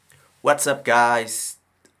What's up, guys?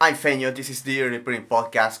 I'm Feño. This is the Early Print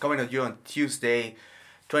Podcast coming to you on Tuesday,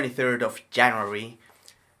 23rd of January,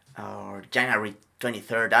 or January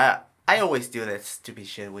 23rd. I always do that stupid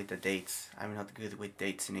shit with the dates. I'm not good with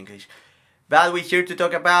dates in English. But we're here to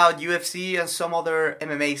talk about UFC and some other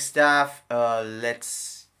MMA stuff.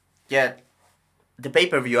 Let's get the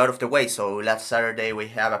pay-per-view out of the way. So last Saturday we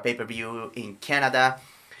have a pay-per-view in Canada.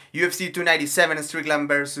 UFC 297 Strickland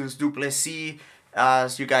versus Duplessis.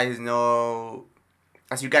 As you guys know,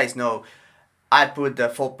 I put the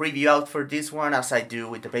full preview out for this one as I do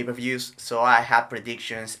with the pay-per-views. So I have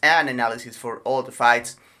predictions and analysis for all the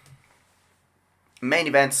fights. Main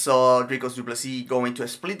event saw Dricos Duplessis going to a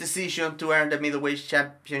split decision to earn the middleweight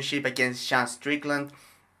championship against Sean Strickland.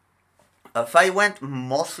 A fight went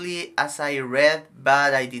mostly as I read,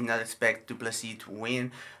 but I did not expect Duplessis to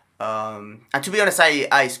win. And to be honest,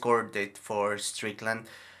 I scored it for Strickland.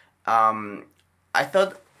 I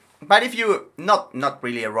thought, but if you not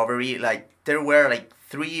really a robbery, like there were like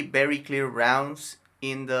three very clear rounds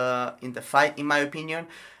in the fight, in my opinion.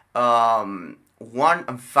 1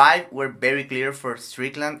 and 5 were very clear for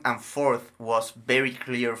Strickland, and fourth was very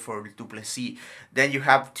clear for Duplessis. Then you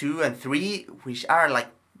have 2 and 3, which are like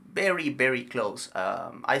very close.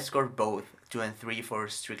 I scored both 2 and 3 for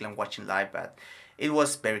Strickland watching live, but it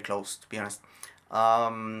was very close, to be honest.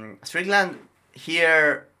 Strickland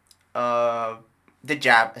here, the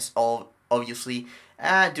jab is all obviously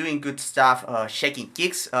doing good stuff, shaking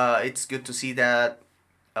kicks. It's good to see that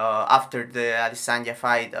after the Adesanya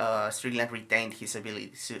fight, Strickland retained his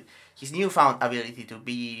ability, his newfound ability to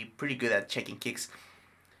be pretty good at shaking kicks.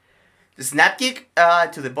 The snap kick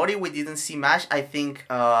to the body, we didn't see much. I think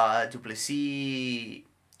Duplessis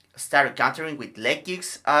started countering with leg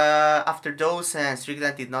kicks after those, and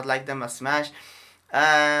Strickland did not like them as much.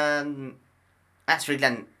 And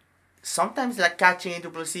Strickland sometimes like catching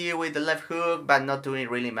Duplessis with the left hook, but not doing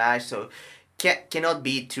really much. So cannot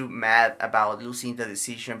be too mad about losing the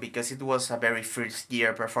decision because it was a very first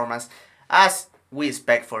gear performance, as we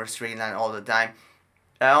expect for Strickland all the time.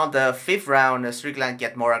 On the fifth round, Strickland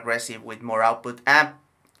get more aggressive with more output and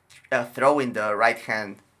throwing the right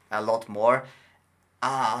hand a lot more.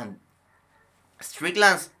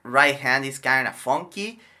 Strickland's right hand is kind of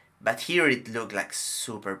funky, but here it looked like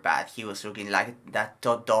super bad. He was looking like that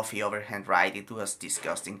Todd Duffy overhand right. It was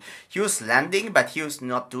disgusting. He was landing, but he was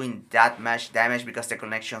not doing that much damage because the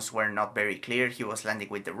connections were not very clear. He was landing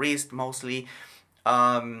with the wrist mostly.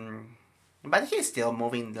 But he's still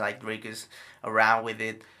moving like Dricus around with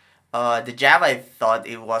it. The jab, I thought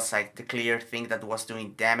it was like the clear thing that was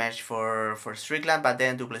doing damage for Strickland, but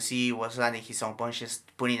then Duplessis was landing his own punches,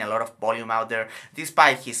 putting a lot of volume out there,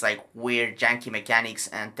 despite his like weird janky mechanics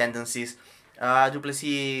and tendencies.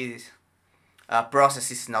 Duplessis' process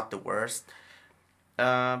is not the worst.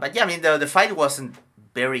 But yeah, I mean the fight wasn't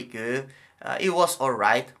very good. It was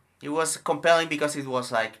alright. It was compelling because it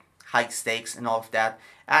was like high stakes and all of that.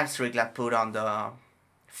 And Strickland put on the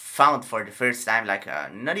found for the first time like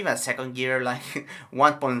not even a second gear, like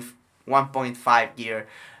 1.5 gear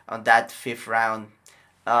on that fifth round.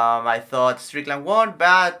 I thought Strickland won,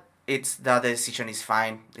 but the decision is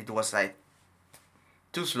fine. It was like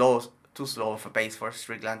too slow of a pace for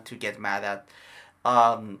Strickland to get mad at.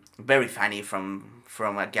 Very funny from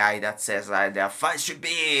a guy that says like the fight should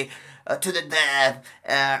be to the death,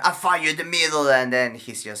 I'll fight you in the middle, and then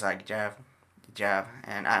he's just like jab,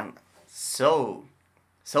 and I'm so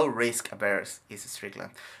risk averse is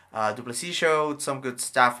Strickland. Duplessis showed some good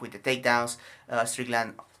stuff with the takedowns.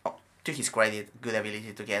 Strickland, to his credit, good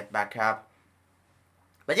ability to get back up.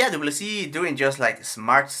 But yeah, Duplessis doing just like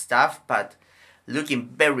smart stuff, but looking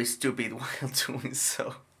very stupid while doing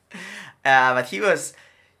so. But he was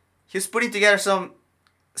putting together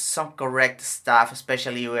some correct stuff,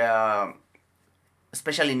 especially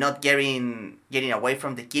not getting away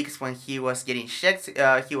from the kicks when he was getting checked.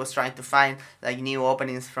 He was trying to find like new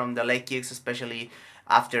openings from the leg kicks, especially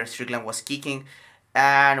after Strickland was kicking,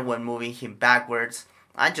 and when moving him backwards,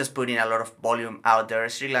 and just putting a lot of volume out there.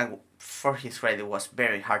 Strickland, for his credit, was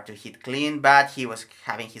very hard to hit clean, but he was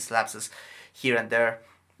having his lapses here and there.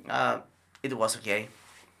 It was okay.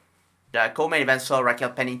 The co-main event saw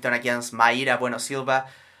Raquel Pennington against Mayra Bueno Silva.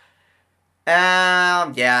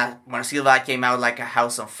 Yeah, Bueno Silva came out like a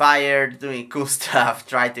house on fire, doing cool stuff,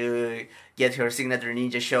 tried to get her signature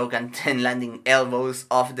ninja choke and then landing elbows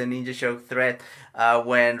off the ninja choke thread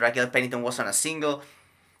when Raquel Pennington was on a single.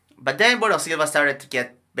 But then Bueno Silva started to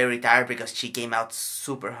get very tired because she came out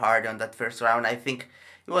super hard on that first round. I think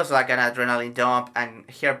it was like an adrenaline dump and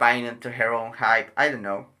her buying into her own hype. I don't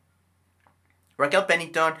know. Raquel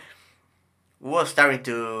Pennington was starting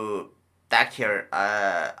to attack her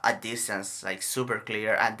at distance, like super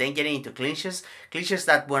clear, and then getting into clinches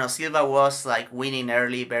that Bueno Silva was like winning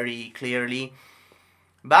early very clearly.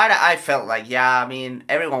 But I felt like, yeah, I mean,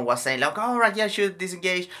 everyone was saying like, all right, yeah, should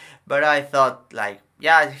disengage, but I thought like,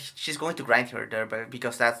 yeah, she's going to grind her there, but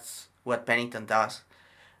because that's what Pennington does.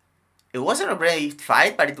 It wasn't a great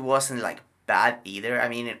fight, but it wasn't like bad either. I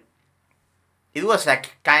mean, it was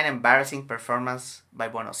like kind of embarrassing performance by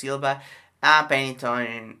Bueno Silva, and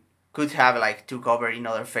Pennington could have like took over in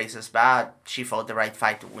other phases, but she fought the right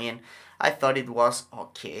fight to win. I thought it was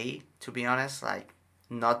okay, to be honest. Like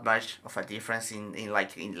not much of a difference in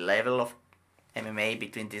level of MMA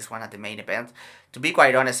between this one and the main event. To be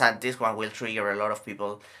quite honest, and this one will trigger a lot of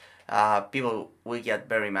people. People will get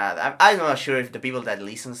very mad. I'm not sure if the people that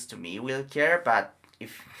listens to me will care, but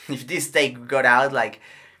if if this take got out, like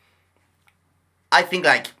I think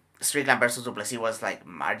like Strickland versus Duplessis was like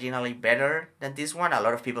marginally better than this one. A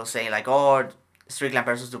lot of people saying like, oh, Strickland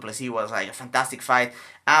versus Duplessis was like a fantastic fight,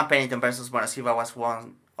 and Pennington versus Bonasiva was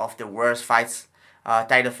one of the worst fights,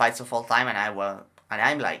 title fights of all time. And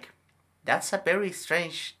I'm like, that's a very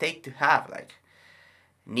strange take to have. Like,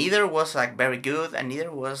 neither was like very good, and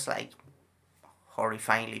neither was like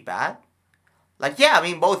horrifyingly bad. Like, yeah, I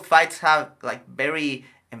mean, both fights have like very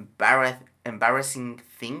embarrassing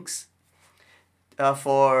things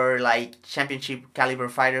for like championship caliber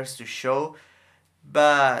fighters to show,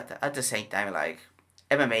 but at the same time, like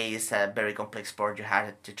MMA is a very complex sport. You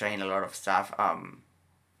had to train a lot of stuff.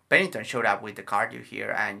 Pennington showed up with the cardio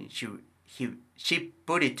here, and she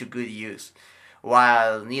put it to good use.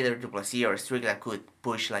 While neither Duplessis or Strickland could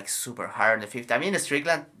push like super hard in the fifth. I mean,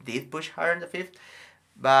 Strickland did push hard in the fifth,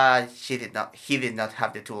 but she did not. He did not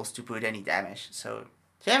have the tools to put any damage. So,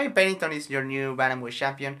 Jamie Pennington is your new bantamweight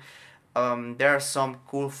champion. There are some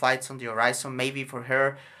cool fights on the horizon, maybe for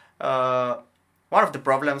her. One of the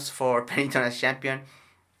problems for Pennington as champion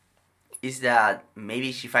is that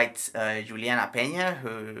maybe she fights Juliana Pena,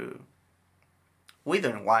 who we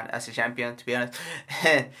don't want as a champion, to be honest.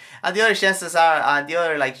 And the other chances are, the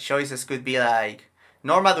other like choices could be like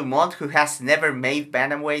Norma Dumont, who has never made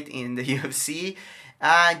bantamweight in the UFC,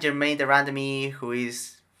 and Jermaine Durandamy, who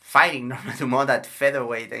is fighting Norma Dumont at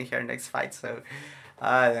featherweight in her next fight. So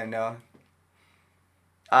I don't know.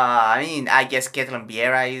 I mean, I guess Ketlin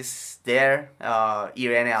Vieira is there.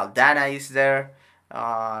 Irene Aldana is there.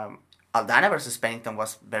 Aldana versus Pennington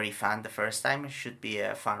was very fun the first time. It should be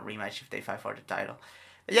a fun rematch if they fight for the title.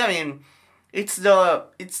 But yeah, I mean, it's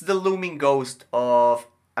the looming ghost of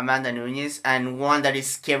Amanda Nunes, and one that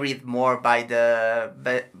is carried more by the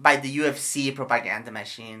UFC propaganda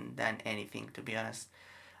machine than anything, to be honest.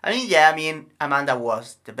 I mean, yeah, I mean, Amanda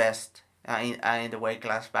was the best in the weight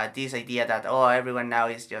class, but this idea that, oh, everyone now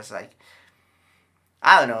is just like,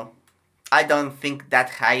 I don't know. I don't think that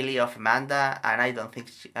highly of Amanda, and I don't think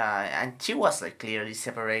and she was like clearly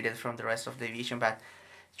separated from the rest of the division, but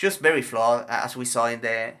just very flawed, as we saw in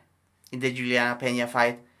the Juliana Pena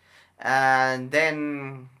fight. And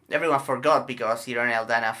then everyone forgot because Irene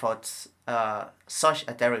Aldana fought such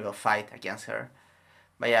a terrible fight against her.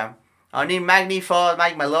 But yeah, Neil Magny fought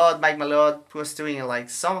Mike Malott. Mike Malott was doing like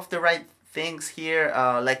some of the right things here,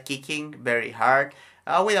 like kicking very hard.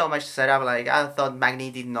 Without much setup, like I thought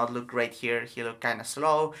Magny did not look great here. He looked kind of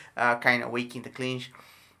slow, kind of weak in the clinch,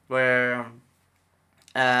 where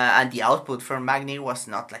and the output from Magny was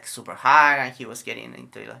not like super high, and he was getting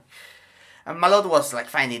into like. And Malott was like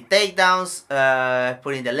finding takedowns,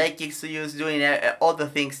 putting the leg kicks to use, doing all the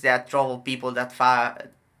things that trouble people that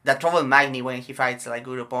trouble Magny when he fights like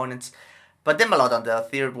good opponents. But then Malott on the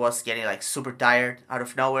third was getting like super tired out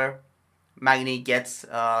of nowhere. Magny gets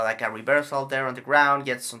like a reversal there on the ground,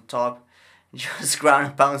 gets on top, just ground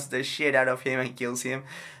and pounds the shit out of him and kills him.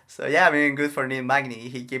 So yeah, I mean, good for Neil Magny.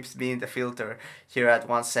 He keeps being the filter here at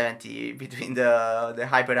 170 between the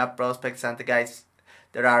hyper up prospects and the guys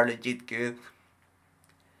that are legit good.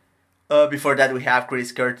 Before that, we have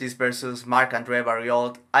Chris Curtis versus Marc-Andre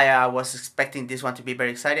Barriault. I was expecting this one to be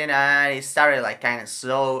very exciting, and it started like kind of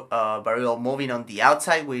slow. Barriault moving on the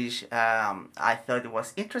outside, which I thought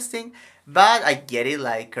was interesting. But I get it,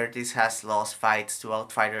 like Curtis has lost fights to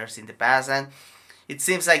outfighters in the past, and it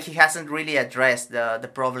seems like he hasn't really addressed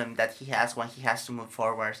the problem that he has when he has to move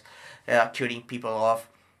forwards, cutting people off.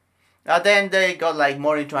 Then they got like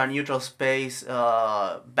more into a neutral space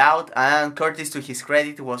bout, and Curtis, to his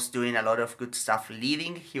credit, was doing a lot of good stuff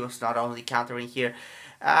leading. He was not only countering here,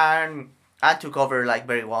 and took over like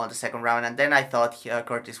very well in the second round. And then I thought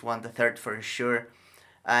Curtis won the third for sure.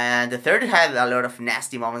 And the third had a lot of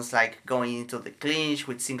nasty moments, like going into the clinch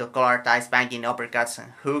with single collar ties, banging uppercuts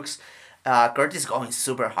and hooks. Curtis going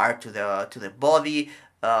super hard to the body.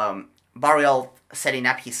 Burial setting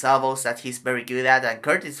up his elbows that he's very good at, and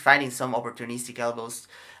Curtis finding some opportunistic elbows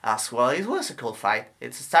as well. It was a cool fight.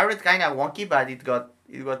 It started kind of wonky, but it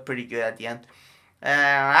got pretty good at the end.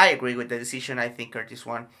 I agree with the decision. I think Curtis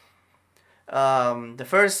won. The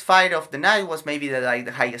first fight of the night was maybe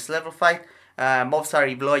the highest level fight.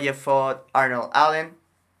 Movsar Evloev fought Arnold Allen.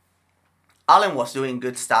 Allen was doing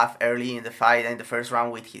good stuff early in the fight in the first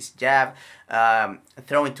round with his jab,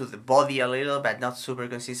 throwing to the body a little, but not super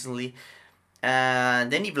consistently.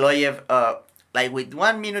 And then Evloev, with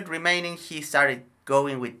 1 minute remaining, he started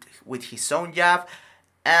going with his own jab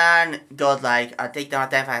and got like a takedown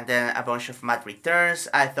attempt and then a bunch of mat returns.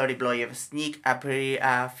 I thought Evloev sneaked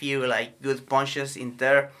a few like good punches in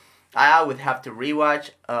there. I would have to rewatch.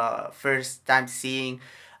 First time seeing,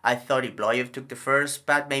 I thought Evloev took the first,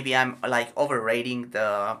 but maybe I'm like overrating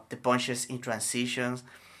the punches in transitions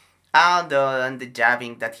and the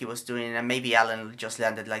jabbing that he was doing, and maybe Allen just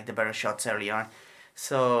landed like the better shots early on.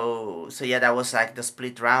 So yeah, that was like the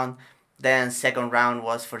split round. Then second round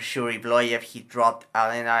was for sure Evloev. He dropped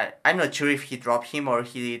Allen. I'm not sure if he dropped him or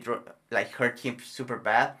he hurt him super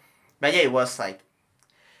bad, but yeah, it was like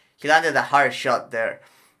he landed a hard shot there,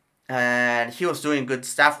 and he was doing good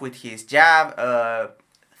stuff with his jab.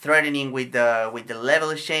 Threatening with the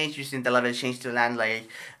level change, using the level change to land like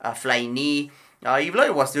a flying knee.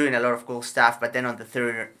 Evloev was doing a lot of cool stuff, but then on the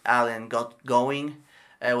third, Allen got going.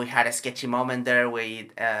 We had a sketchy moment there with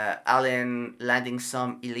Allen landing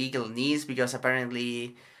some illegal knees because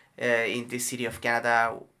apparently in this city of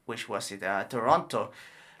Canada, which was it, Toronto.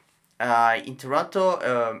 In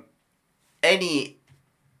Toronto, any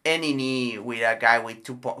knee with a guy with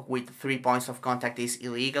 3 points of contact is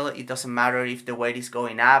illegal. It doesn't matter if the weight is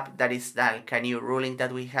going up. That is like a new ruling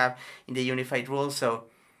that we have in the unified rules. So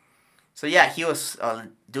yeah, he was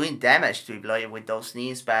doing damage to Evloev with those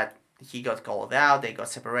knees, but he got called out. They got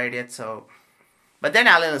separated. So, but then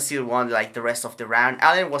Allen still won like the rest of the round.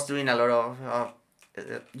 Allen was doing a lot of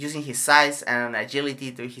using his size and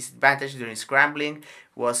agility to his advantage during scrambling.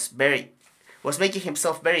 Was making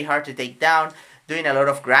himself very hard to take down. Doing a lot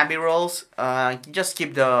of Granby rolls, just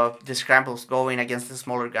keep the scrambles going against the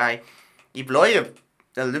smaller guy. Evloev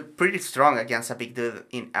looked pretty strong against a big dude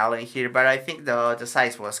in Allen here, but I think the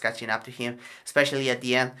size was catching up to him, especially at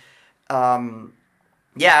the end.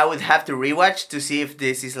 Yeah, I would have to rewatch to see if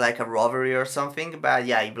this is like a robbery or something, but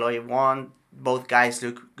yeah, Evloev won. Both guys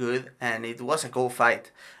look good, and it was a cool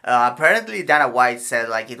fight. Apparently, Dana White said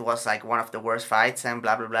like it was like one of the worst fights and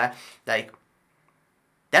blah blah blah. Like,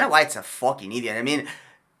 Dana White's a fucking idiot. I mean,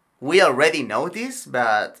 we already know this,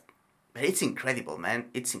 but it's incredible, man.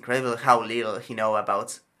 It's incredible how little he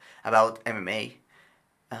knows about MMA.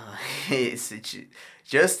 He's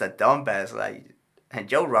just a dumbass, like, and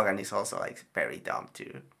Joe Rogan is also like very dumb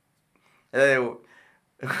too. Where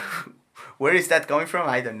is that coming from?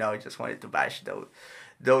 I don't know. I just wanted to bash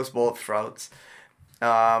those both throats.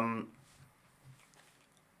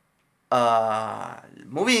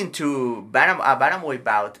 Moving to bantamweight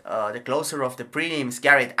bout, the closer of the prelims,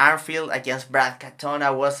 Garrett Armfield against Brad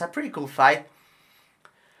Katona was a pretty cool fight.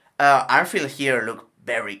 Armfield here looked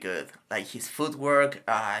very good. Like his footwork,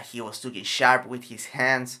 he was looking sharp with his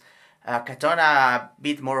hands. Katona a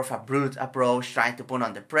bit more of a brute approach, trying to put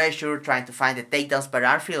on the pressure, trying to find the takedowns, but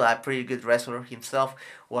Armfield, a pretty good wrestler himself,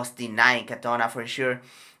 was denying Katona for sure.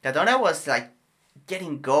 Katona was like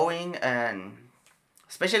getting going, and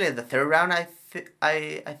especially in the third round, I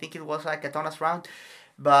think it was like Katona's round,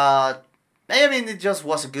 but I mean it just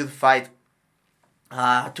was a good fight.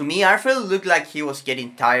 To me, Armfield looked like he was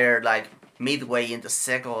getting tired, like midway in the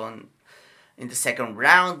second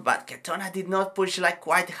round, but Katona did not push like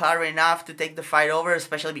quite hard enough to take the fight over,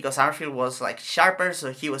 especially because Armfield was like sharper,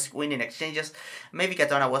 so he was winning exchanges. Maybe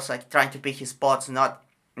Katona was like trying to pick his spots, not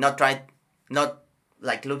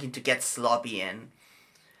like looking to get sloppy and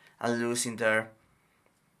losing there.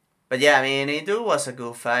 But yeah, I mean, it was a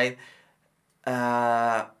good fight.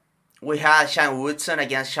 We had Sean Woodson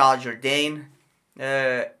against Charles Jourdain.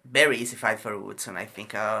 Very easy fight for Woodson, I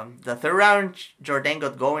think. The third round, Jourdain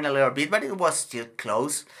got going a little bit, but it was still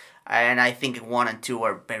close. And I think 1 and 2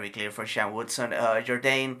 were very clear for Sean Woodson.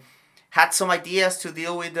 Jourdain had some ideas to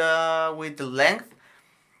deal with the length.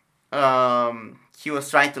 He was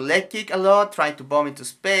trying to leg kick a lot, trying to bomb into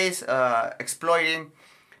space, exploiting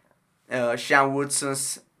Sean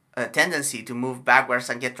Woodson's tendency to move backwards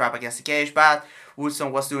and get trapped against the cage, but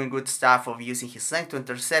Woodson was doing good stuff of using his length to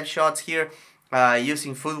intercept shots here,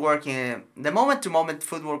 using footwork. The moment-to-moment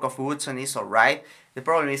footwork of Woodson is alright. The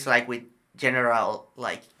problem is like with general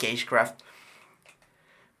like cagecraft.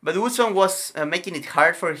 But Woodson was making it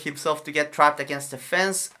hard for himself to get trapped against the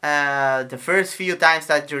fence. The first few times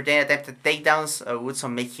that Jourdain attempted takedowns,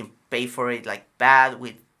 Woodson made him pay for it like bad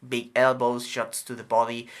with big elbows, shots to the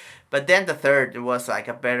body. But then the third was like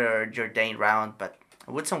a better Jourdain round, but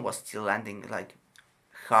Woodson was still landing like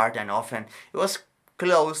hard and often. It was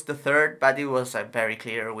close the third, but it was a very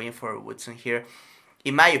clear win for Woodson here,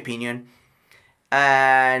 in my opinion.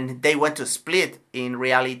 And they went to split in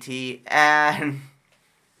reality, and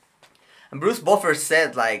Bruce Buffer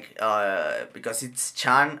said like because it's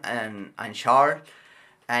Chan and Charles,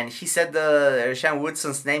 and he said the Sean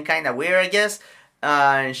Woodson's name kind of weird, I guess.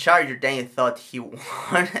 And Charles Jourdain thought he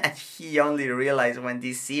won, and he only realized when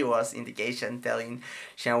DC was indication telling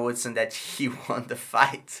Sean Woodson that he won the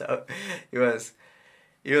fight. So it was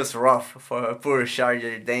rough for poor Charles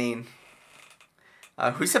Jourdain,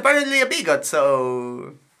 who's apparently a bigot.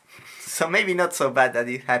 So maybe not so bad that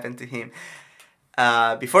it happened to him.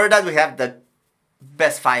 Before that, we have the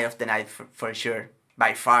best fight of the night for sure.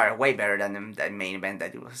 By far, way better than the main event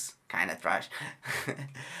that it was kind of trash.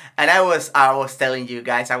 And I was telling you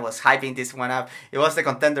guys, I was hyping this one up. It was the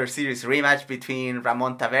Contender Series rematch between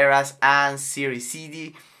Ramon Taveras and Siri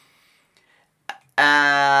CD.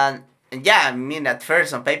 And yeah, I mean, at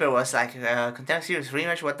first on paper was like Contender Series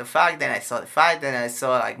rematch, what the fuck? Then I saw the fight, then I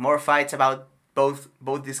saw like more fights about both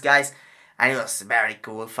these guys, and it was a very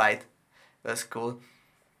cool fight. It was cool.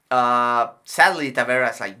 Sadly,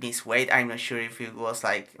 Taveras like missed weight. I'm not sure if it was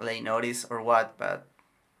like late notice or what, but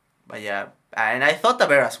yeah. And I thought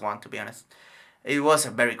Taveras won, to be honest. It was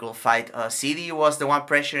a very cool fight. CD was the one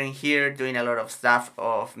pressuring here, doing a lot of stuff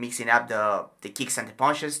of mixing up the kicks and the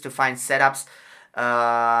punches to find setups.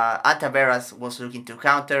 And Taveras was looking to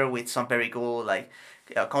counter with some very cool like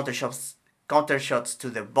counter shots to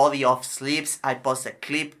the body of sleeves. I posted a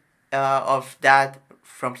clip of that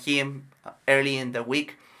from him early in the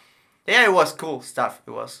week. Yeah, it was cool stuff.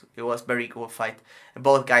 It was very cool fight.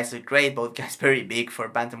 Both guys look great. Both guys very big for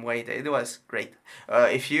bantamweight. It was great.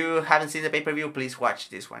 If you haven't seen the pay-per-view, please watch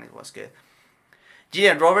this one. It was good.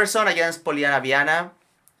 Gillian Robertson against Poliana Viana.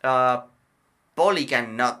 Polly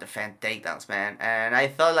cannot defend takedowns, man. And I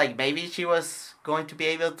thought like maybe she was going to be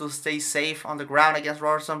able to stay safe on the ground against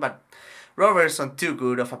Robertson, but Robertson too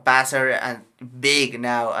good of a passer and big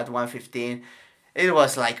now at 115. It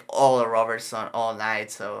was like all Robertson all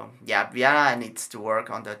night. So yeah, Viana needs to work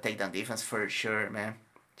on the takedown defense for sure, man.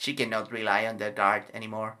 She cannot rely on the guard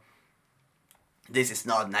anymore. This is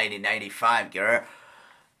not 1995, girl.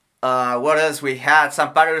 What else we had?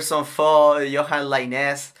 Sam Patterson fought Johan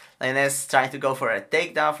Lainez. Lainez trying to go for a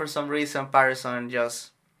takedown for some reason. Patterson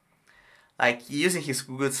just like using his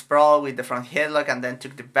good sprawl with the front headlock and then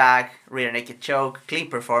took the back rear naked choke. Clean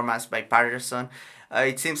performance by Patterson.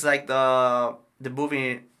 It seems like the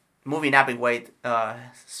moving up in weight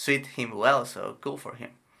suit him well, so cool for him.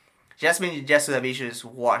 Jasmine Jasudavicius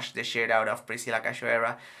washed the shit out of Priscilla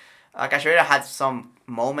Cachoeira. Cachoeira had some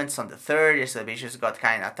moments on the third. Jasudavicius got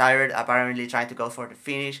kind of tired, apparently trying to go for the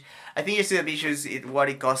finish. I think Jasudavicius, what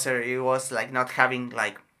it cost her, it was like not having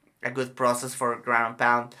like a good process for ground and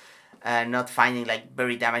pound and not finding like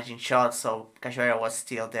very damaging shots, so Cachoeira was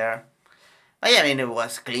still there. But yeah, I mean, it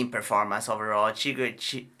was clean performance overall.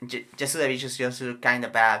 Jasudavicius just looked kind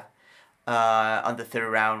of bad on the third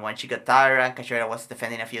round when she got tired and Cachoeira was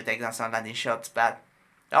defending a few takedowns on landing shots, but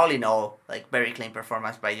all in all, like very clean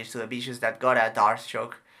performance by Jasudavicius that got a Darce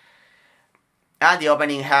choke. And the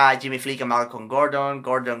opening had Jimmy Flick and Malcolm Gordon.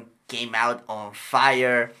 Gordon came out on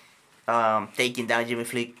fire, taking down Jimmy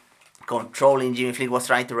Flick, controlling. Jimmy Flick was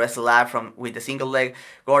trying to wrestle out with the single leg.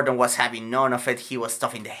 Gordon was having none of it. He was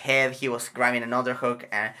stuffing the head. He was grabbing another hook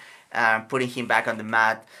and putting him back on the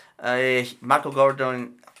mat. Malcolm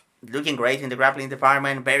Gordon looking great in the grappling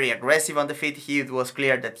department, very aggressive on the feet. It was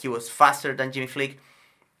clear that he was faster than Jimmy Flick.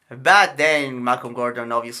 But then Malcolm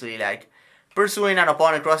Gordon obviously like pursuing an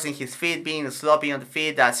opponent, crossing his feet, being sloppy on the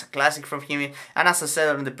feet. That's a classic from him. And as I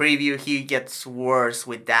said on the preview, he gets worse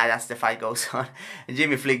with that as the fight goes on. And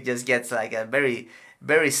Jimmy Flick just gets like a very,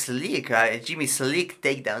 very sleek, Jimmy Slick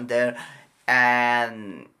takedown there.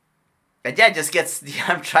 And yeah, just gets the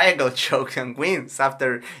arm triangle choke and wins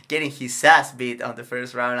after getting his ass beat on the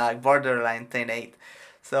first round, like borderline 10-8.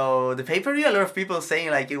 So the pay-per-view, a lot of people saying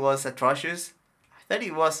like it was atrocious. I thought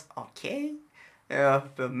it was okay.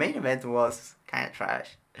 The main event was kind of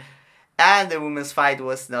trash. And the women's fight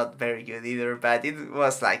was not very good either, but it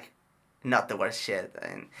was like not the worst shit.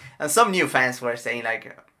 And some new fans were saying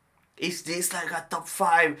like, is this like a top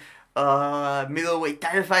 5 middleweight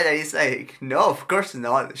title fight? And it's like, no, of course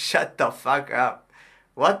not. Shut the fuck up.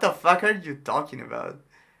 What the fuck are you talking about?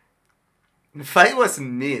 The fight was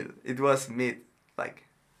mid. It was mid. Like,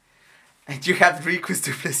 And you have Ricus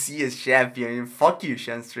du Plessis as champion. Fuck you,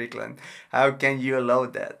 Sean Strickland. How can you allow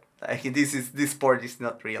that? Like this sport is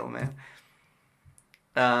not real, man.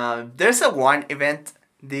 There's a one event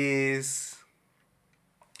this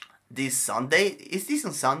Sunday. Is this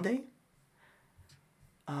on Sunday?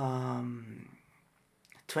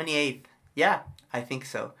 28th. Yeah, I think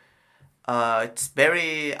so. It's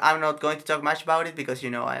very. I'm not going to talk much about it because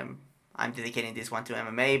I'm dedicating this one to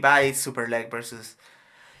MMA. But it's Super Leg versus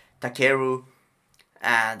Takeru,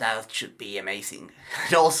 and that should be amazing.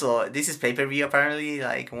 And also, this is pay-per-view apparently.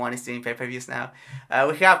 Like one is doing pay-per-views now.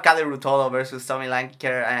 We have Kader Rutolo versus Tommy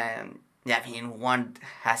Lanker, and yeah, I mean one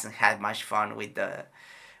hasn't had much fun with the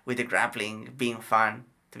grappling being fun,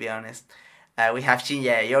 to be honest. We have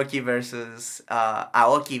Shinya Aoki versus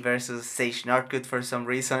Aoki versus Sage Northcutt for some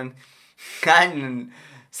reason, and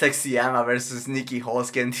Sexyama versus Nikki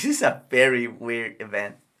Holsken. This is a very weird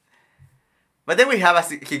event. But then we have a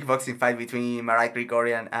kickboxing fight between Marai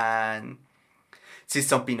Grigorian and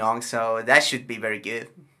Siston Pinong, so that should be very good.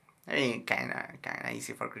 I mean, kind of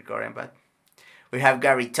easy for Grigorian, but we have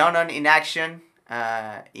Gary Tonon in action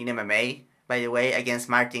in MMA, by the way, against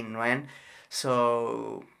Martin Nguyen.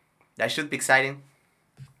 So that should be exciting.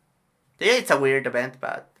 Yeah, it's a weird event,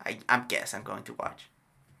 but I guess I'm going to watch.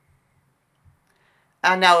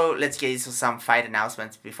 And now let's get into some fight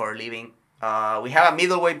announcements before leaving. We have a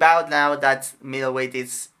middleweight bout now that middleweight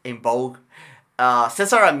is in vogue.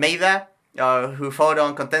 Cesar Almeida, who fought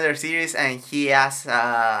on Contender Series, and he has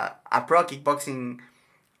a pro kickboxing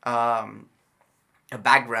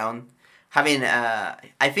background. Having,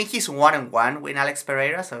 I think he's 1-1 with Alex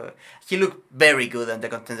Pereira, so he looked very good on the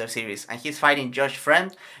Contender Series. And he's fighting Josh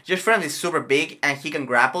Friend. Josh Friend is super big and he can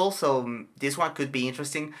grapple, so this one could be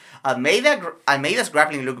interesting. Almeida's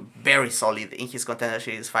grappling looked very solid in his Contender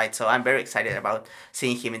Series fight, so I'm very excited about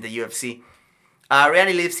seeing him in the UFC.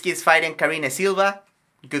 Riani Lipski is fighting Karine Silva.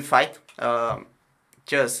 Good fight.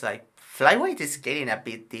 Just like flyweight is getting a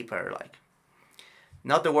bit deeper, like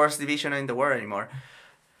not the worst division in the world anymore.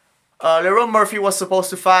 Lerone Murphy was supposed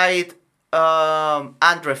to fight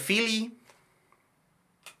Andre Fili.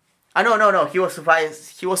 No. He was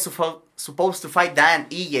supposed to fight Dan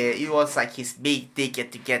Ige. It was like his big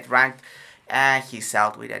ticket to get ranked, and he's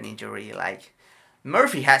out with an injury. Like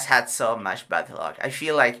Murphy has had so much bad luck. I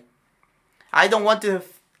feel like I don't want to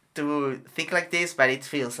think like this, but it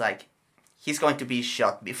feels like he's going to be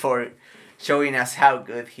shot before showing us how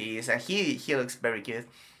good he is, and he looks very good.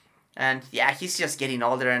 And yeah, he's just getting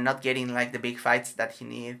older and not getting like the big fights that he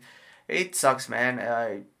needs. It sucks,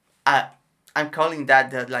 man. I'm calling that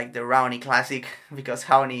the Rowney Classic because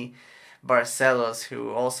Raoni Barcelos,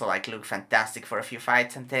 who also like looked fantastic for a few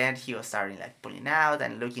fights, and then he was starting like pulling out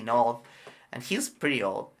and looking old, and he's pretty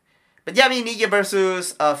old. But yeah, I mean, Ige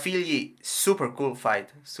versus Fili, super cool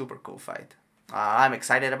fight. I'm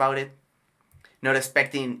excited about it. Not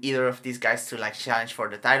expecting either of these guys to like challenge for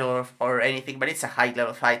the title or anything, but it's a high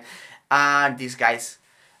level fight, and these guys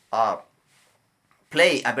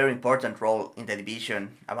play a very important role in the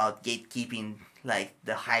division about gatekeeping like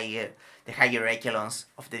the higher echelons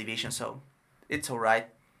of the division. So it's alright.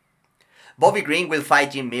 Bobby Green will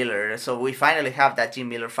fight Jim Miller, so we finally have that Jim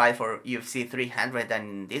Miller fight for UFC 300,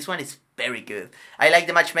 and this one is very good. I like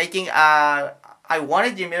the matchmaking. I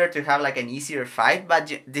wanted Jim Miller to have like an easier fight,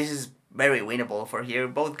 but this is very winnable for here.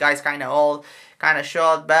 Both guys kind of old, kind of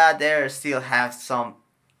short, but they still have some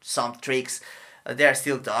tricks. They're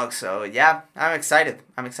still dogs, so yeah, I'm excited.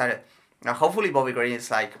 Hopefully Bobby Green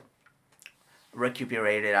is like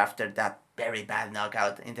recuperated after that very bad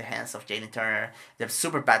knockout in the hands of Jalen Turner. The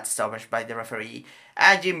super bad stoppage by the referee,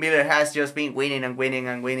 and Jim Miller has just been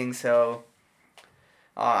winning. So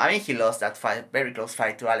I mean, he lost that fight, very close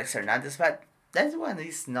fight to Alex Hernandez, but that one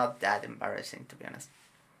is not that embarrassing, to be honest.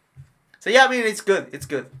 So yeah, I mean, it's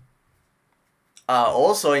good.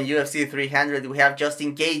 Also in UFC 300, we have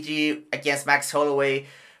Justin Gaethje against Max Holloway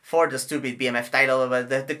for the stupid BMF title.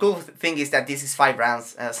 But the cool thing is that this is 5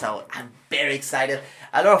 rounds, so I'm very excited.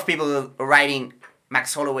 A lot of people are writing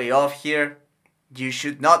Max Holloway off here. You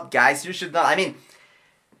should not, guys. You should not. I mean,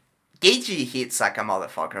 Gaethje hits like a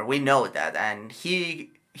motherfucker. We know that, and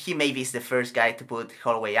he maybe is the first guy to put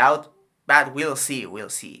Holloway out. But we'll see.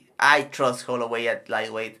 I trust Holloway at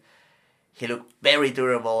lightweight. He looked very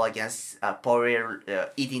durable against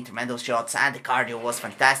Poirier, eating tremendous shots, and the cardio was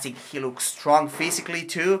fantastic. He looked strong physically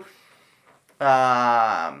too.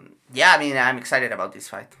 Yeah, I mean, I'm excited about this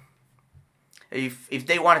fight. If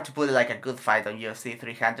they wanted to put like a good fight on UFC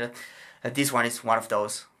 300, this one is one of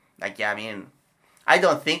those. Like, yeah, I mean, I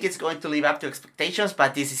don't think it's going to live up to expectations,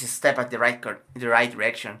 but this is a step at the right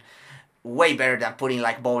direction. Way better than putting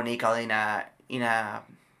like Bo Nickel in a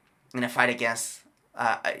in a fight against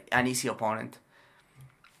an easy opponent.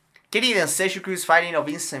 Canadian Seijuku is fighting of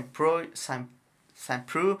Vincent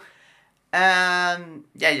Saint-Preux. And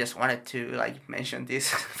yeah, I just wanted to mention this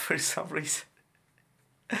for some reason.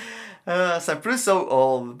 Saint-Preux is so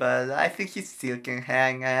old, but I think he still can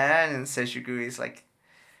hang. And Seijuku is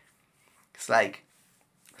it's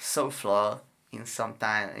so flawed in some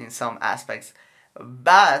aspects,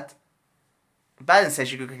 but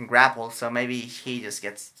Seijuku can grapple, so maybe he just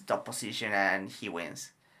gets the top position and he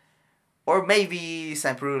wins. Or maybe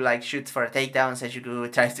Saint-Preux shoots for a takedown,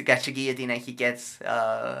 Seijuku tries to catch a guillotine and he gets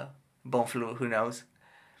bone flu, who knows.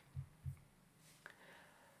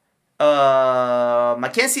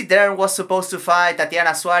 Mackenzie Dern was supposed to fight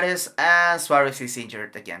Tatiana Suarez, and Suarez is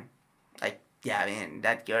injured again.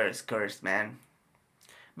 That girl is cursed, man.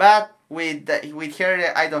 But with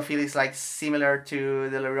her, I don't feel it's similar to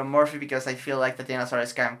the Leroy Murphy, because I feel like Tatiana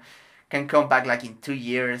Suarez can come back in 2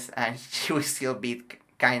 years and she will still beat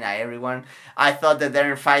kinda everyone. I thought the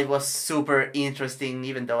Dern fight was super interesting,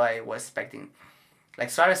 even though I was expecting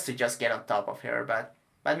Suarez to just get on top of her, but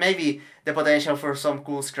maybe the potential for some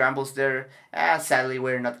cool scrambles there. Sadly,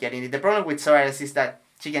 we're not getting it. The problem with Suarez is that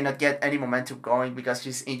she cannot get any momentum going because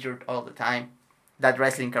she's injured all the time. That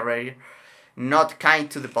wrestling career, not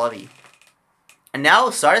kind to the body. And now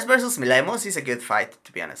Suarez versus Lemos is a good fight,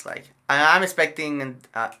 to be honest. I'm expecting,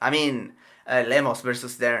 Lemos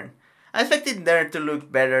versus Dern. I'm expecting Dern to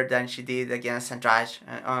look better than she did against Andrade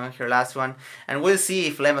on her last one, and we'll see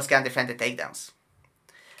if Lemos can defend the takedowns.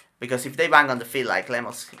 Because if they bang on the field,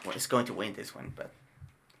 Lemos is going to win this one. But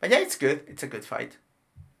yeah, it's good. It's a good fight.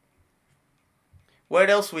 What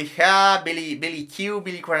else we have? Billy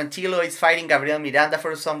Quarantillo is fighting Gabriel Miranda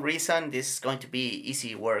for some reason. This is going to be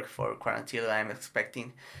easy work for Quarantillo, I'm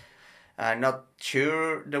expecting. Not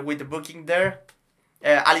sure with the booking there.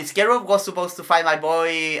 Aliskerov was supposed to fight my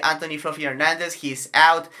boy Anthony Fluffy Hernandez. He's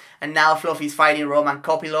out. And now Fluffy is fighting Roman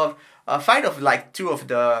Kopilov. A fight of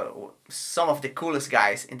some of the coolest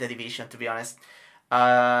guys in the division, to be honest.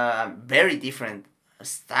 Very different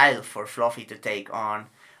style for Fluffy to take on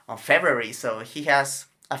February, so he has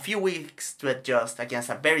a few weeks to adjust against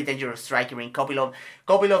a very dangerous striker in Kopilov.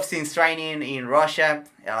 Kopilov, since training in Russia,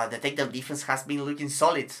 the takedown defense has been looking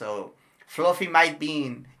solid, so Fluffy might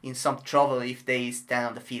be in some trouble if they stand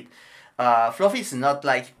on the feet. Fluffy is not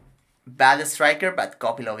bad striker, but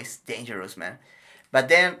Kopilov is dangerous, man. But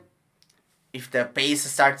then, if the pace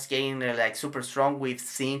starts getting super strong, we've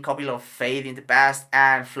seen Kopilov fade in the past,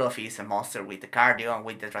 and Fluffy is a monster with the cardio and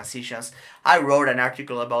with the transitions. I wrote an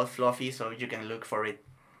article about Fluffy, so you can look for it.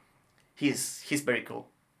 He's very cool.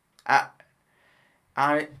 I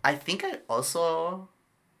think I also,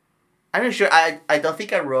 I'm not sure. I don't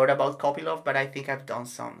think I wrote about Kopilov, but I think I've done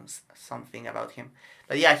something about him.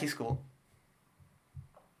 But yeah, he's cool.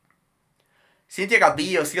 Cynthia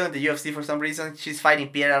Calvillo is still in the UFC for some reason. She's fighting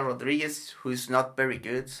Piera Rodriguez, who's not very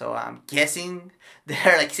good. So I'm guessing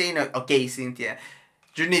they're saying, okay, Cynthia,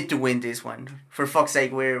 you need to win this one. For fuck's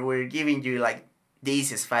sake, we're giving you the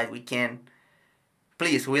easiest fight we can.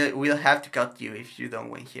 Please, we'll have to cut you if you don't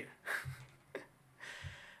win here.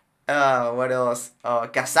 What else?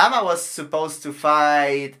 Kazama was supposed to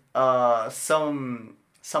fight some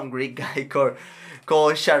Greek guy called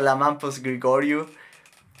Charlamampos Grigoriou.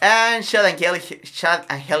 And Chad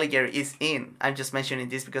Angeliger is in. I'm just mentioning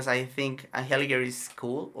this because I think Angeliger is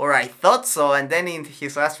cool. Or I thought so. And then in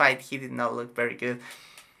his last fight, he did not look very good.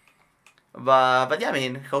 But yeah,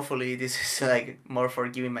 hopefully this is more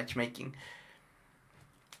forgiving matchmaking.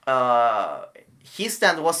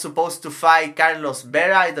 Histan was supposed to fight Carlos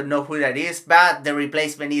Vera. I don't know who that is. But the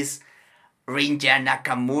replacement is Rinja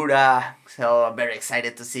Nakamura. So I'm very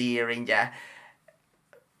excited to see Rinja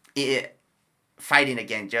fighting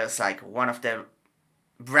again, just one of the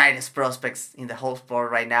brightest prospects in the whole sport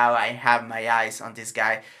right now. I have my eyes on this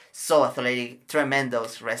guy. So athletic,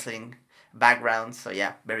 tremendous wrestling background. So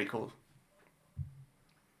yeah, very cool.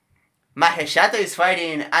 Maheshato is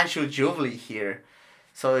fighting Anshul Juvli here.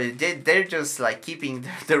 So they're just keeping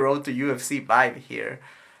the road to UFC vibe here.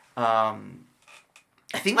 I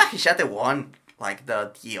think Maheshato won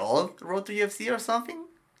the old road to UFC or something.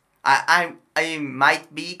 I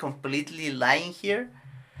might be completely lying here,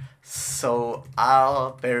 so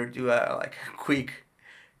I'll better do a quick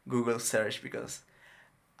Google search because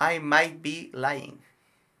I might be lying.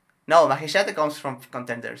 No, Maheshate comes from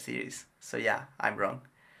Contender Series, so yeah, I'm wrong.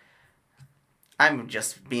 I'm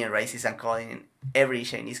just being racist and calling every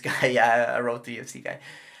Chinese guy a road to UFC guy.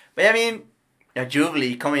 But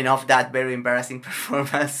Jubilee coming off that very embarrassing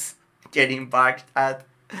performance, getting barked at.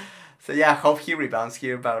 So yeah, I hope he rebounds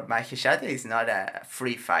here, but Maheshate is not a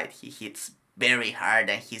free fight. He hits very hard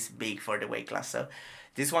and he's big for the weight class. So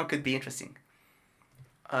this one could be interesting.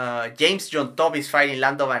 James John Top is fighting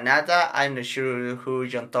Lando Banata. I'm not sure who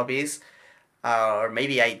John Top is. Or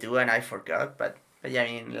maybe I do and I forgot. But yeah, I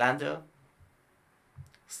mean, Lando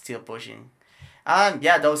still pushing.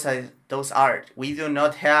 Yeah, those are. We do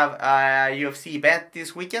not have a UFC event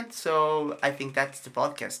this weekend, so I think that's the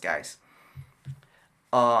podcast, guys.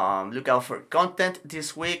 Look out for content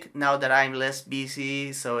this week now that I'm less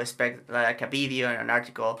busy, so expect like a video and an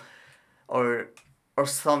article or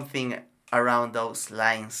something around those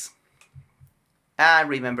lines. And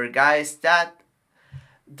remember, guys, that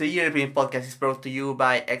the European podcast is brought to you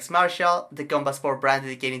by X Martial, the combat sport brand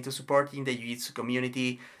dedicated to supporting the Jiu-Jitsu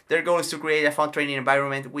community. Their goal is to create a fun training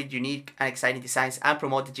environment with unique and exciting designs and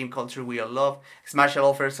promote the gym culture we all love. X Martial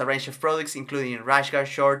offers a range of products, including rash guard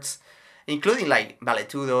shorts, including like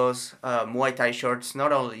valetudos, Muay Thai shorts,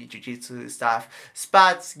 not only Jiu-Jitsu stuff,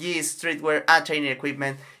 spats, gis, streetwear, and training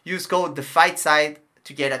equipment. Use code TheFightSide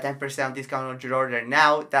to get a 10% discount on your order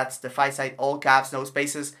now. That's TheFightSide, all caps, no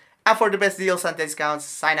spaces. And for the best deals and discounts,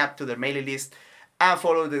 sign up to their mailing list and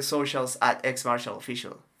follow the socials at XMartial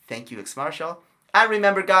Official. Thank you, XMartial. And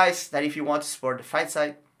remember, guys, that if you want to support the Fight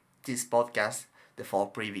Side, this podcast, the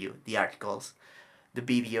fall preview, the articles, the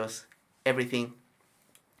videos, everything,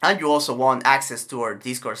 and you also want access to our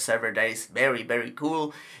Discord server that is very, very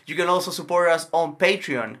cool, you can also support us on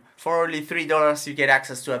Patreon. For only $3, you get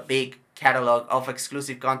access to a big catalog of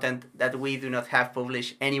exclusive content that we do not have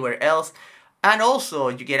published anywhere else. And also,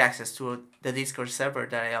 you get access to the Discord server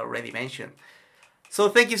that I already mentioned. So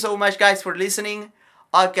thank you so much, guys, for listening.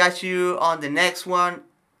 I'll catch you on the next one.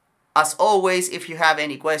 As always, if you have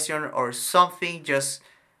any question or something, just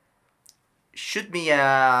shoot me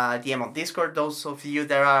a DM on Discord, those of you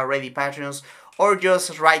that are already patrons, or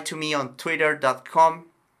just write to me on twitter.com.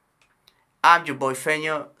 I'm your boy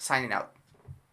Feño, signing out.